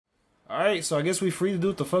Alright, so I guess we free to do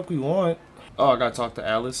what the fuck we want. Oh, I gotta talk to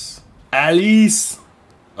Alice. Alice!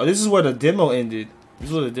 Oh, this is where the demo ended. This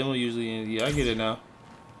is where the demo usually ended. Yeah, I get it now.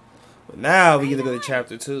 But now we get to go to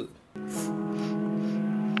chapter 2.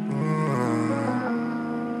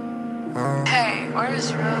 Hey,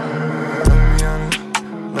 where's Rose?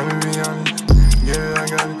 Let me be honest. Yeah, I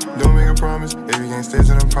got it. Don't make a promise. If you can't stay to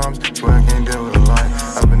them promise, boy, I can't deal with a lie.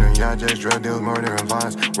 I've been in yacht jacks, drug deals, murder, and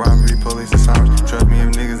violence. Robbery, police, and sirens. Trust me, if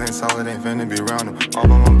niggas ain't solid, ain't finna be around them.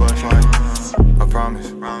 All on my butt line. I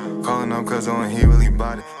promise. Calling up cause only he really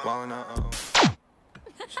body. Walling out.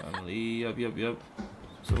 Chun-Li, yep.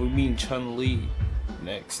 So we mean Chun-Li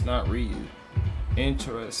next, not Ryu.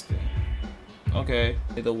 Interesting. Okay.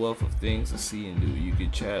 The wealth of things to see and do. You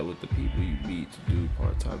can chat with the people you meet to do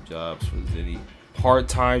part-time jobs for Zenny.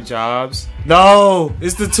 Part-time jobs? No!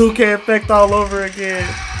 It's the 2K effect all over again.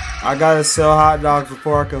 I gotta sell hot dogs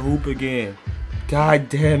before I can hoop again. God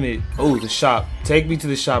damn it. Oh, the shop. Take me to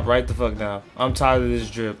the shop right the fuck now. I'm tired of this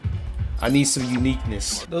drip. I need some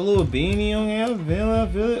uniqueness. The little beanie on here, I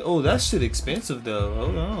feel it. Oh, that shit expensive though.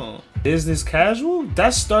 Hold on. Business casual?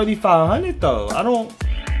 That's 3,500 though. I don't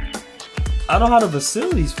have the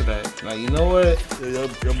facilities for that. Like, you know what?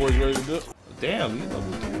 Your boy's ready to do it. Damn, you know,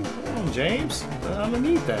 come on, James. I'm gonna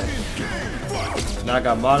need that. Now I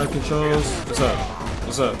got modern controls. What's up?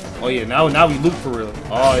 What's up? Oh yeah, now we loot for real.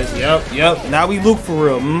 Oh, it's, yep. Now we loot for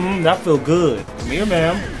real. That feel good. Come here,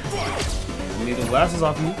 ma'am. Let me get the glasses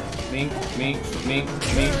off you. Mink.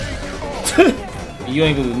 You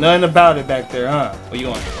ain't gonna do nothing about it back there, huh? Where you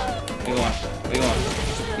going? Where you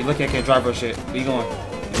going? You look like I can't drive her shit. Where you going?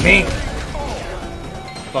 Mink.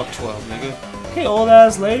 Fuck 12, nigga. Okay, old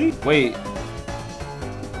ass lady. Wait.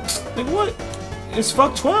 Nigga, what? It's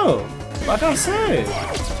fuck 12. Like I said,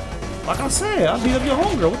 I'll beat up your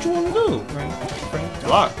homegirl. What you want to do?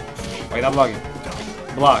 Block. Wait, I'm blocking.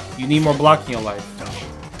 Block. You need more block in your life.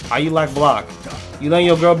 How you like block? You letting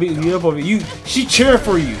your girl beat you up over you? She cheering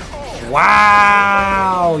for you.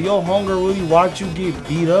 Wow. Your homegirl really watch you get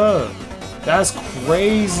beat up. That's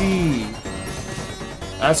crazy.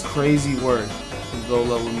 That's crazy work. Low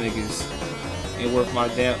level niggas ain't worth my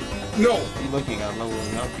damn. No. You lucky you got low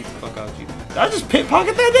level. I'll beat the fuck out of you. Did I just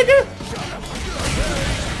pickpocket that nigga?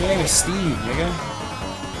 His name is Steve, nigga.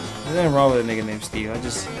 There's nothing wrong with a nigga named Steve. I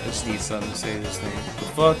just need something to say this name. The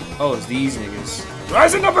fuck? Oh, it's these niggas.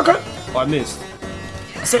 Rising uppercut! Oh, I missed.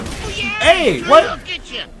 I said, hey, what?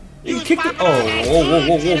 You kicked it. Oh,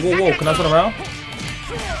 whoa. Can I turn around?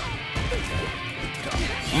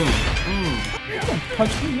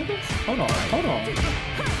 Punch me, nigga. Hold on.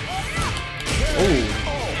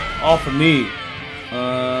 Oh, all for me.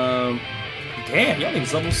 Damn, y'all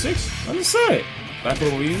niggas level 6. I'm just saying. Back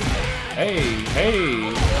over you. Hey.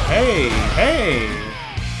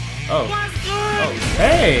 Oh,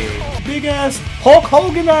 hey. Big ass Hulk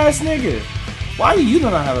Hogan ass nigga. Why do you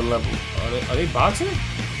not have a level? Are they boxing?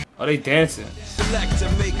 Are they dancing? I'm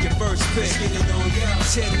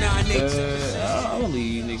gonna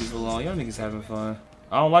leave you niggas alone. Y'all niggas having fun.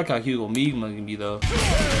 I don't like how Hugo Meagman me though.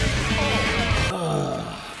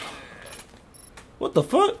 What the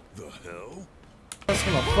fuck? The hell? That's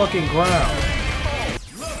on the fucking ground.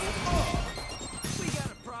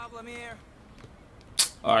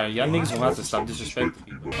 Alright, y'all niggas gonna have to stop disrespecting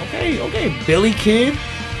people. Okay, Billy Kid.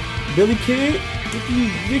 Vicky,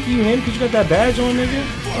 you him because you got that badge on, nigga?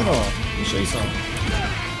 Hold on, let me show you something.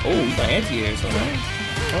 Oh, you got anti-air, so hold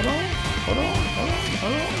on.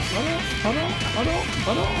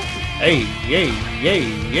 Hey.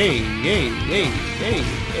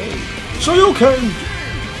 Show you can.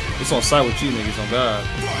 It's on side with you niggas, on God.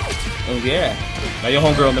 Oh yeah. Now your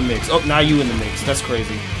homegirl in the mix. Oh, now you in the mix. That's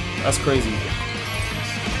crazy.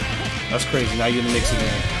 Now you in the mix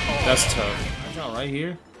again. That's tough. Y'all right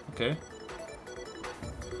here. Okay.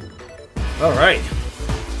 All right.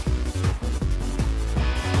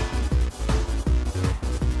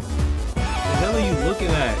 What the hell are you looking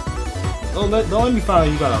at? Don't let me find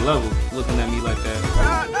out you got a level looking at me like that.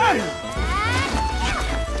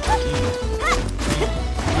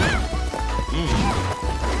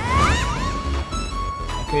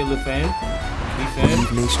 Okay, LeFan.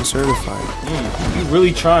 Nation certified. You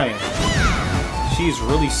really trying. She's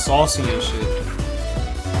really saucing your shit.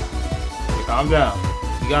 Okay, calm down.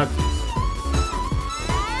 You got this.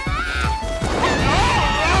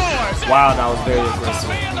 Wow, that was very aggressive.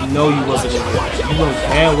 You know you wasn't in there. You know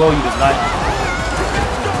damn well you was not.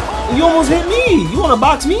 You almost hit me. You wanna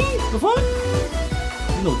box me? The fuck?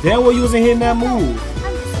 You know damn well you wasn't hitting that move.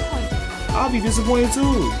 I'll be disappointed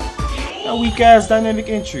too. That weak ass dynamic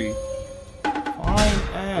entry. Fine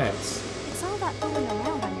ass. It's all about fooling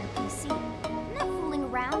around on your PC. Not fooling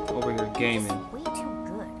around. Over here. gaming. Way too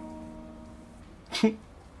good.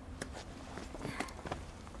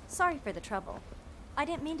 Sorry for the trouble. I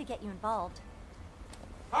didn't mean to get you involved.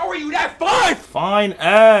 How are you that fine? Fine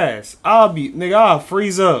ass. I'll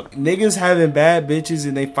freeze up. Niggas having bad bitches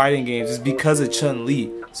in they fighting games is because of Chun-Li.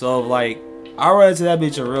 So like, I run into that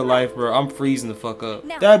bitch in real life, bro. I'm freezing the fuck up.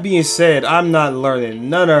 No. That being said, I'm not learning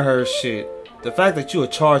none of her shit. The fact that you a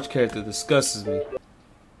charged character disgusts me.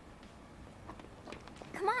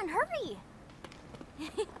 Come on, hurry.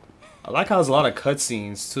 I like how there's a lot of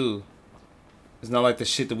cutscenes too. It's not like the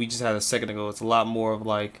shit that we just had a second ago. It's a lot more of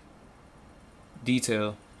like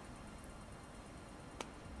detail.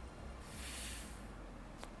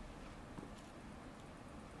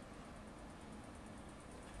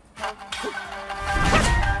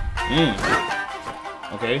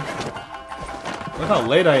 Okay. Look how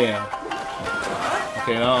late I am.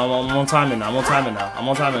 Okay, now I'm on timing now. I'm on timing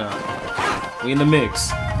now. We in the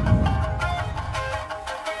mix.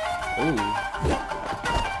 Ooh.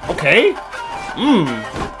 Okay.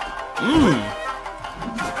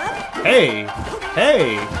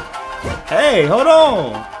 Hey, hold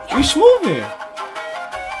on. We smoothing.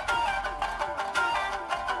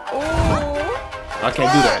 I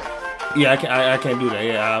can't do that. Yeah, I can't do that.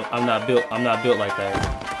 Yeah, I'm not built like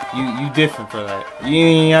that. You different for that. You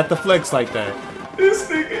ain't have to flex like that. This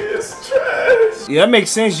nigga is trash. Yeah, that makes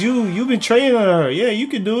sense. You've been training on her. Yeah, you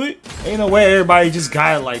can do it. Ain't no way everybody just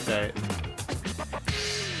got it like that.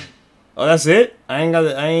 Oh, that's it? I ain't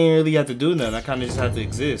really have to do nothing. I kinda just have to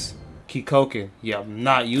exist. Keep coking. Yeah, I'm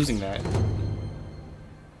not using that.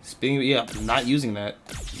 Yeah, I'm not using that.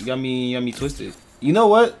 You got me twisted. You know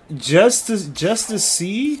what? Just to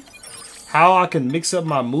see how I can mix up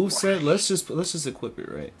my moveset, let's just equip it,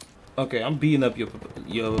 right? Okay, I'm beating up your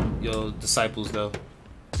disciples though.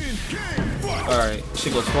 Alright,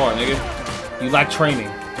 shit goes far, nigga. You lack training.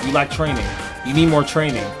 You need more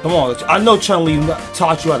training. Come on, I know Chun-Li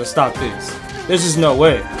taught you how to stop this. There's just no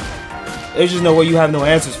way. There's just no way you have no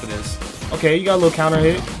answers for this. Okay, you got a little counter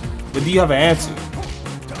hit, but do you have an answer?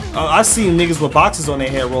 I seen niggas with boxes on their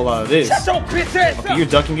head roll out of this. Okay, you're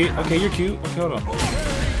ducking it. Okay, you're cute. Okay, hold on.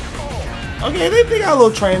 Okay, they got a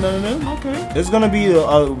little training under them. Okay. There's gonna be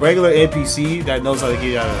a regular NPC that knows how to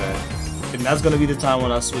get out of that. And that's gonna be the time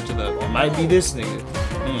when I switch it up. It might be this nigga.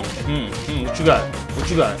 What you got? What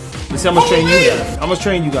you got? Let's see how much training you got. How much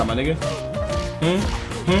training you got, my nigga?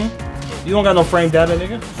 You don't got no frame data,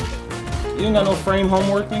 nigga? You ain't got no frame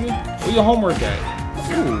homework, nigga? Where your homework at?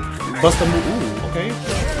 Ooh. Bust a move. Ooh, okay.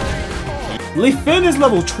 Lee Finn is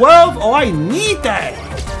level 12? Oh, I need that!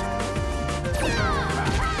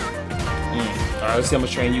 Alright, let's see how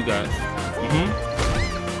much training you got.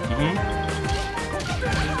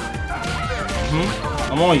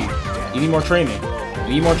 I'm on you. You need more training.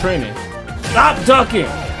 You need more training. Stop ducking!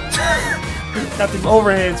 Got them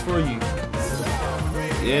overheads for you.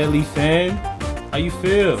 Yeah, Lee Finn. How you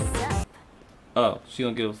feel? Oh, she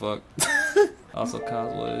don't give a fuck. Also,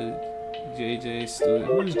 cosplay JJ student.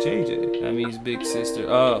 Who is JJ? That means big sister.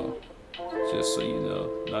 Oh, just so you know,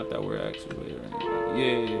 not that we're actually or anything.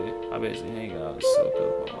 Yeah, I basically hang out and soak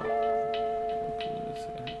up all.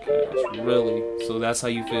 Okay, really? So that's how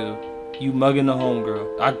you feel? You mugging the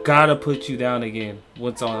homegirl. I gotta put you down again.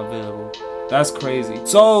 What's on available? That's crazy.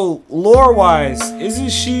 So lore-wise, isn't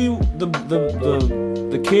she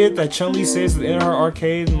the kid that Chun-Li says is in her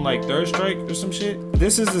arcade in like Third Strike or some shit?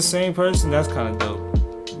 This is the same person. That's kind of dope.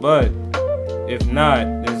 But if not,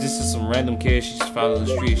 then this is some random kid she just found on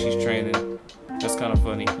the street. She's training. That's kind of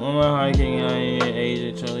funny. One more hiking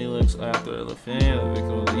Asia. Chun-Li looks after the fan.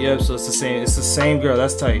 Yep. So it's the same. It's the same girl.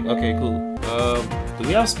 That's tight. Okay, cool. Do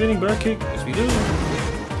we have spinning bird kick? Yes, we do.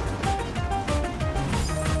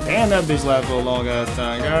 Damn, that bitch laughed for a long ass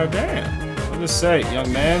time. God damn. What to say,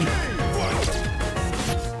 young man?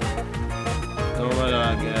 Don't run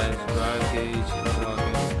out, guys. Drive gauge.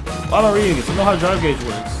 Walking. I'm not reading it. I know how drive gauge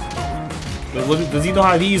works. But does he know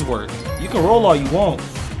how these work? You can roll all you want.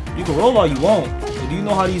 You can roll all you want. But do you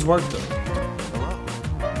know how these work though?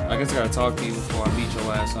 Hello. I guess I gotta talk to you before I beat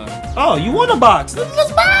your ass, huh? Oh, you want a box?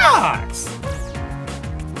 Let's box.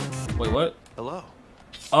 Wait, what? Hello.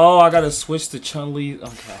 Oh, I gotta switch to Chun-Li.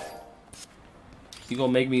 Okay. You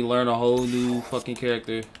gonna make me learn a whole new fucking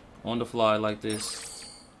character on the fly like this?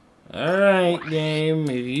 All right, game.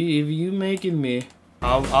 If you making me,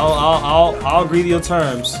 I'll agree to your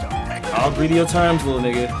terms. I'll agree to your terms, little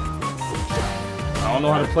nigga. I don't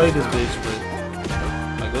know how to play this bitch, but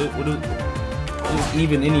like, what is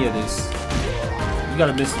even any of this? You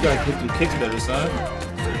gotta hit through kicks better, son.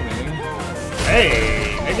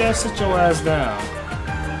 Hey, nigga, sit your ass down.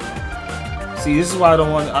 See, this is why I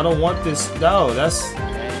don't want this. No, that's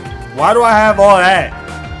Why do I have all that?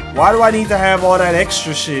 Why do I need to have all that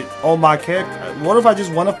extra shit on my character? What if I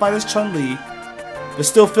just want to fight as Chun-Li, but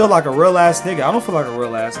still feel like a real ass nigga? I don't feel like a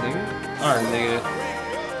real ass nigga. Alright, nigga.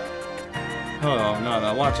 Hold on,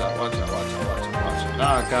 no, watch out.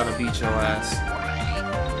 Now I gotta beat your ass.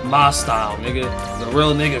 My style, nigga. The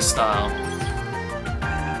real nigga style.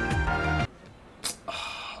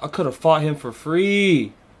 I could have fought him for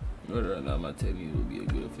free. Whether or not my technique would be a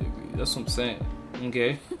good fit for you. That's what I'm saying.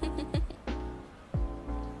 Okay.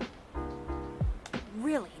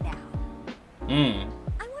 Really now? I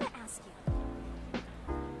want to ask you.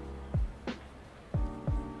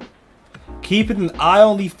 Keep it an eye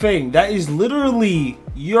only thing. That is literally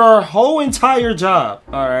your whole entire job.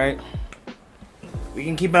 Alright. We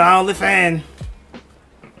can keep an eye on the fan.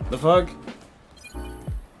 The fuck?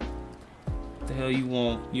 The hell you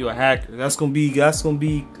want? You a hacker. That's gonna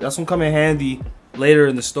come in handy later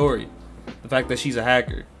in the story. The fact that she's a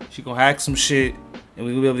hacker. She gonna hack some shit and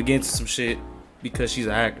we gonna be able to get into some shit because she's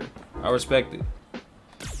a hacker. I respect it.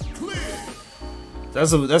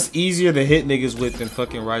 That's easier to hit niggas with than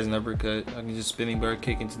fucking rising uppercut. I can just spinning bird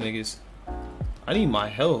kick into niggas. I need my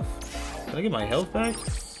health. Can I get my health back?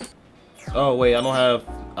 Oh wait, I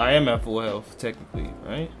am at full health technically,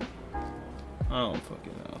 right? I don't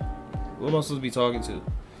fucking know. Who am I supposed to be talking to?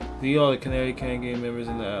 See all the Canary Can gang members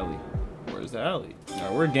in the alley. Where's the alley?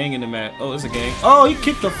 Alright, we're ganging them at. Oh, it's a gang. Oh, he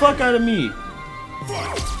kicked the fuck out of me.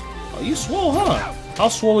 Oh, you swole, huh? How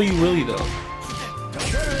swole are you really though?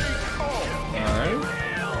 Alright.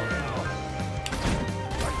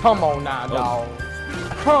 Come on now, dog.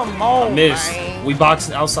 Come on, I missed. man. We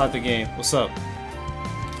boxing outside the game. What's up?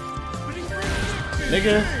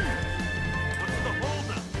 Nigga.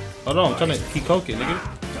 Hold on, I'm trying to keep coking, nigga.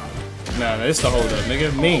 Nah, it's the hold up,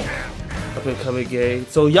 nigga. Me. I've been coming gay.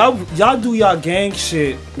 So y'all do y'all gang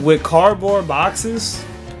shit with cardboard boxes?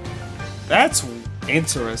 That's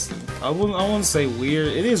interesting. I wouldn't say weird.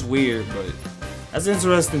 It is weird, but that's an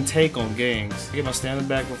interesting take on gangs. Get my standing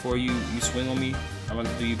back before you swing on me. I'm gonna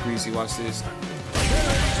do you greasy. Watch this.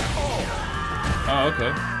 Oh,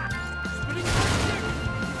 okay.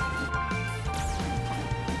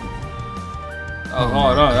 That was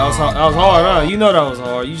hard, huh? That was hard, huh? You know that was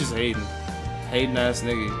hard. You just hating. Hating ass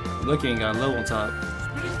nigga. Look, you ain't got low on top.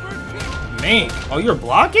 Man. Oh, you're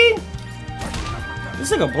blocking?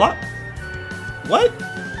 This nigga block. What?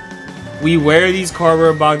 We wear these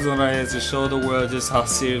cardboard boxes on our heads to show the world just how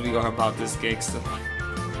serious we are about this gangster.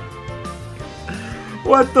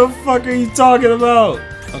 What the fuck are you talking about?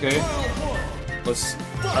 Okay.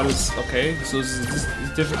 Okay, so this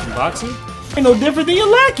is different from boxing? Ain't no different than your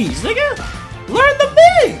lackeys, nigga. Learn the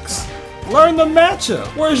mix. Learn the matchup.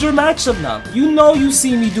 Where's your matchup now? You know you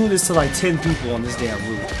see me do this to like 10 people on this damn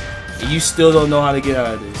route. And you still don't know how to get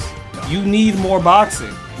out of this. You need more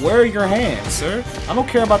boxing. Where are your hands, sir? I don't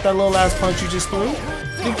care about that little ass punch you just threw.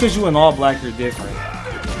 Because you in all black, you're different.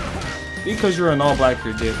 Because you're in all black,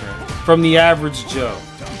 you're different. From the average Joe.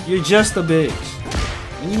 You're just a bitch.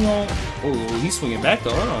 And you know, oh, he's swinging back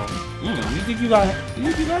though. Hold on. You think you got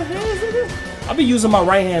hands, nigga? I've been using my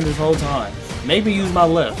right hand this whole time. Make me use my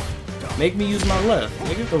left. Make me use my left,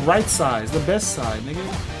 nigga. The right side is the best side, nigga.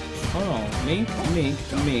 Hold on. Mink.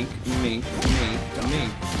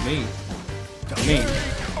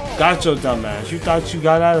 Got your dumb ass. You thought you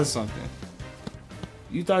got out of something.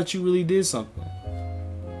 You thought you really did something.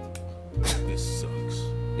 This sucks.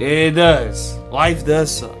 It does. Life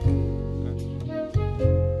does suck.